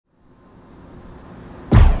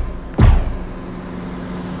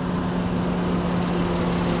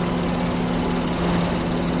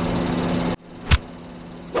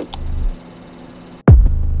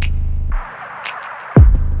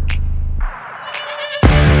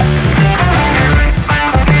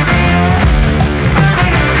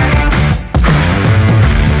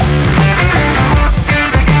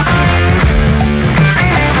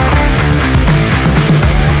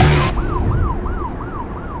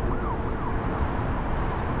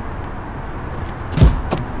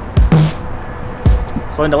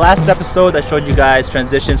So in the last episode, I showed you guys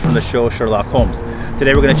transitions from the show Sherlock Holmes.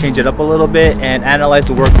 Today we're going to change it up a little bit and analyze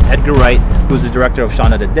the work of Edgar Wright, who's the director of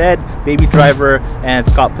Shaun of the Dead, Baby Driver, and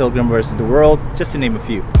Scott Pilgrim vs. the World, just to name a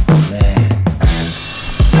few.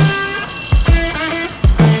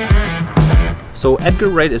 So Edgar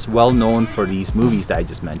Wright is well known for these movies that I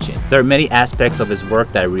just mentioned. There are many aspects of his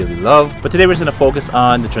work that I really love, but today we're just going to focus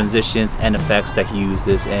on the transitions and effects that he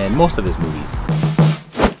uses in most of his movies.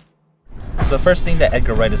 So the first thing that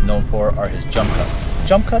Edgar Wright is known for are his jump cuts.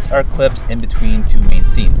 Jump cuts are clips in between two main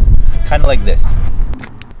scenes, kind of like this.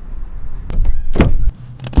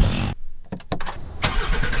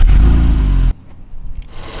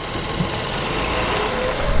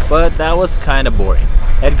 But that was kind of boring.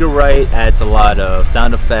 Edgar Wright adds a lot of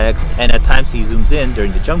sound effects, and at times he zooms in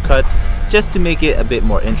during the jump cuts just to make it a bit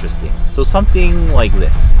more interesting. So something like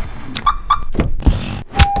this.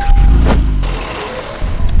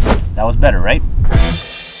 That was better, right?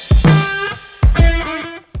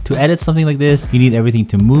 To edit something like this, you need everything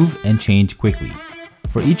to move and change quickly.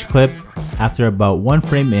 For each clip, after about one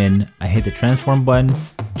frame in, I hit the transform button,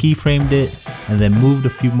 keyframed it, and then moved a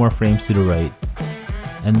few more frames to the right,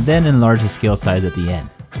 and then enlarge the scale size at the end.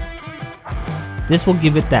 This will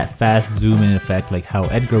give it that fast zoom in effect like how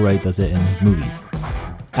Edgar Wright does it in his movies.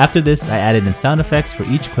 After this, I added in sound effects for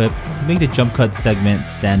each clip to make the jump cut segment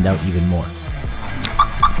stand out even more.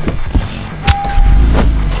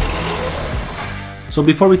 So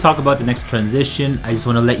before we talk about the next transition, I just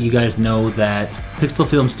want to let you guys know that Pixel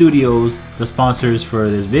Film Studios, the sponsors for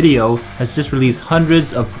this video, has just released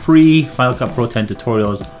hundreds of free Final Cut Pro 10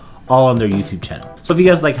 tutorials all on their YouTube channel. So if you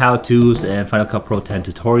guys like how-tos and Final Cut Pro 10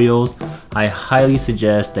 tutorials, I highly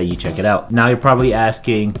suggest that you check it out. Now you're probably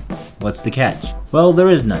asking, what's the catch? Well, there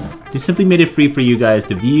is none. They simply made it free for you guys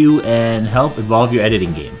to view and help evolve your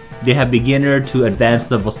editing game. They have beginner to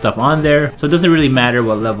advanced level stuff on there, so it doesn't really matter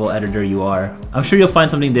what level editor you are. I'm sure you'll find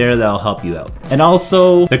something there that'll help you out. And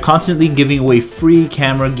also, they're constantly giving away free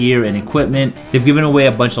camera gear and equipment. They've given away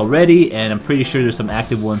a bunch already, and I'm pretty sure there's some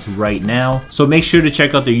active ones right now. So make sure to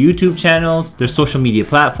check out their YouTube channels, their social media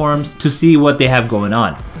platforms to see what they have going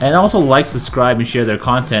on. And also like, subscribe, and share their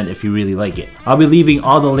content if you really like it. I'll be leaving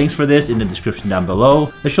all the links for this in the description down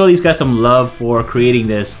below. Let's show these guys some love for creating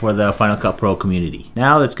this for the Final Cut Pro community.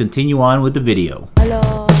 Now let's continue on with the video.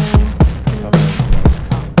 Hello.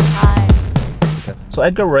 Hi. So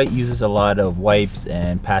Edgar Wright uses a lot of wipes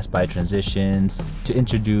and pass-by transitions to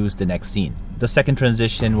introduce the next scene. The second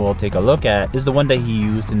transition we'll take a look at is the one that he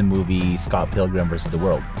used in the movie Scott Pilgrim vs. the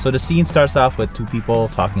World. So the scene starts off with two people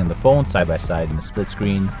talking on the phone side by side in a split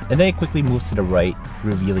screen, and then it quickly moves to the right,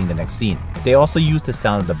 revealing the next scene. They also used the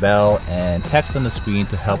sound of the bell and text on the screen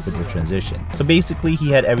to help with the transition. So basically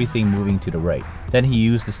he had everything moving to the right. Then he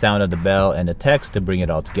used the sound of the bell and the text to bring it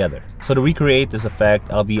all together. So to recreate this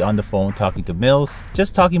effect, I'll be on the phone talking to Mills,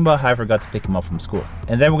 just talking about how I forgot to pick him up from school.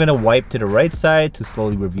 And then we're gonna wipe to the right side to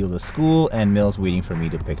slowly reveal the school and Mills waiting for me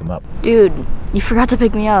to pick him up. Dude, you forgot to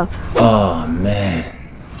pick me up. Oh man.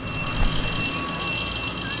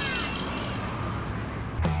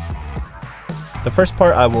 The first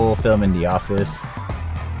part I will film in the office.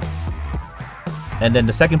 And then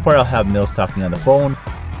the second part I'll have Mills talking on the phone.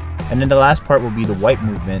 And then the last part will be the wipe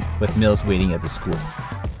movement with Mills waiting at the school.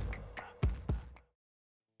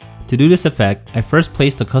 To do this effect, I first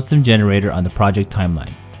placed a custom generator on the project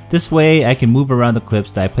timeline. This way, I can move around the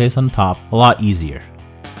clips that I place on top a lot easier.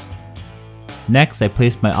 Next, I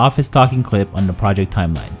placed my office talking clip on the project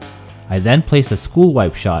timeline. I then placed a school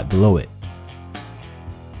wipe shot below it.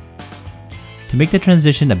 To make the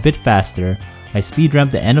transition a bit faster, I speed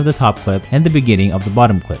ramp the end of the top clip and the beginning of the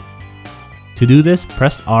bottom clip. To do this,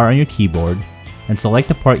 press R on your keyboard and select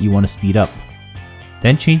the part you want to speed up.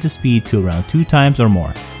 Then change the speed to around 2 times or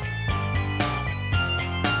more.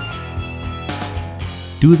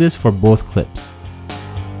 Do this for both clips.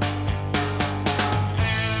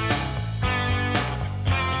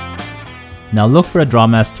 Now look for a draw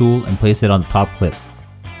mask tool and place it on the top clip.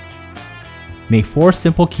 Make 4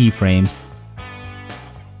 simple keyframes.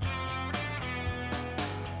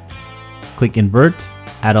 Click invert,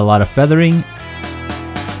 add a lot of feathering,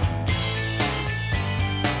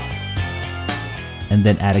 and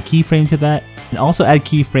then add a keyframe to that, and also add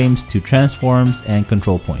keyframes to transforms and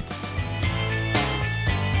control points.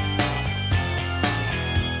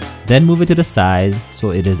 Then move it to the side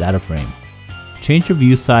so it is out of frame. Change your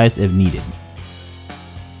view size if needed.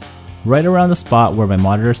 Right around the spot where my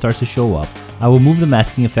monitor starts to show up, I will move the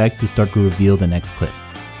masking effect to start to reveal the next clip.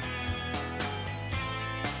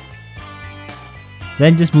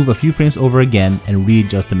 Then just move a few frames over again and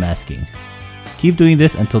readjust the masking. Keep doing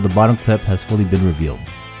this until the bottom clip has fully been revealed.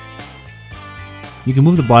 You can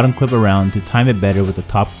move the bottom clip around to time it better with the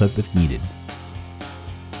top clip if needed.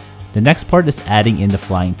 The next part is adding in the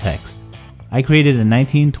flying text. I created a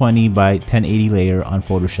 1920 by 1080 layer on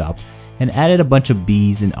Photoshop and added a bunch of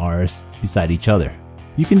B's and R's beside each other.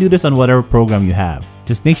 You can do this on whatever program you have.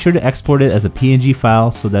 Just make sure to export it as a PNG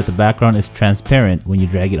file so that the background is transparent when you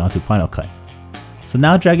drag it onto Final Cut. So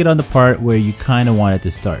now drag it on the part where you kinda want it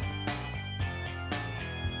to start.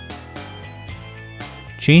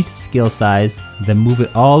 Change the scale size, then move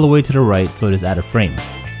it all the way to the right so it is out of frame.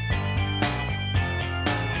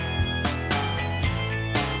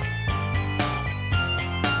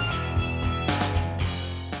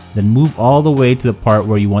 Then move all the way to the part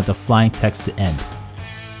where you want the flying text to end.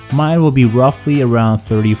 Mine will be roughly around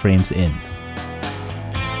 30 frames in.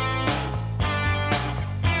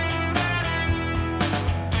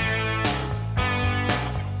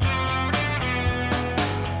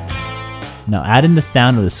 Now add in the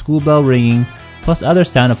sound of the school bell ringing, plus other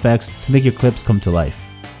sound effects to make your clips come to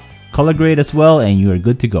life. Color grade as well and you are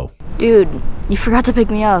good to go. Dude, you forgot to pick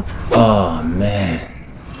me up. Oh man.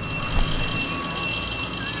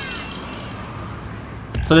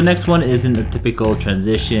 So the next one isn't a typical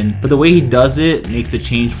transition, but the way he does it makes the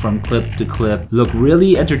change from clip to clip look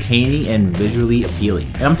really entertaining and visually appealing.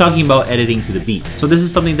 And I'm talking about editing to the beat. So this is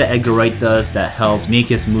something that Edgar Wright does that helps make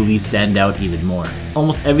his movies stand out even more.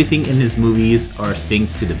 Almost everything in his movies are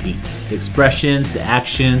synced to the beat. The expressions, the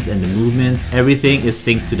actions, and the movements, everything is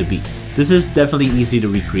synced to the beat. This is definitely easy to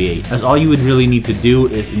recreate, as all you would really need to do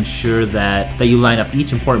is ensure that you line up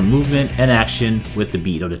each important movement and action with the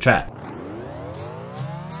beat of the track.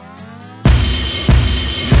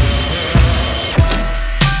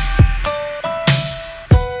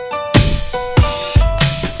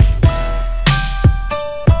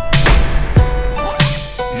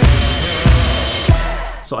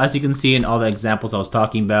 So as you can see in all the examples I was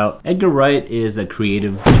talking about, Edgar Wright is a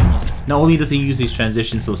creative genius. Not only does he use these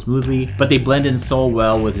transitions so smoothly, but they blend in so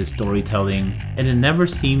well with his storytelling, and it never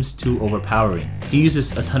seems too overpowering. He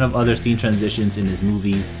uses a ton of other scene transitions in his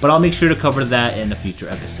movies, but I'll make sure to cover that in a future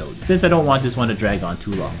episode, since I don't want this one to drag on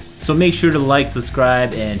too long. So make sure to like,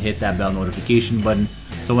 subscribe, and hit that bell notification button,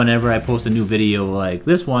 so whenever I post a new video like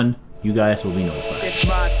this one, you guys will be notified. It's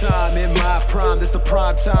my time in my prime, this the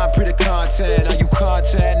prime time, pretty content.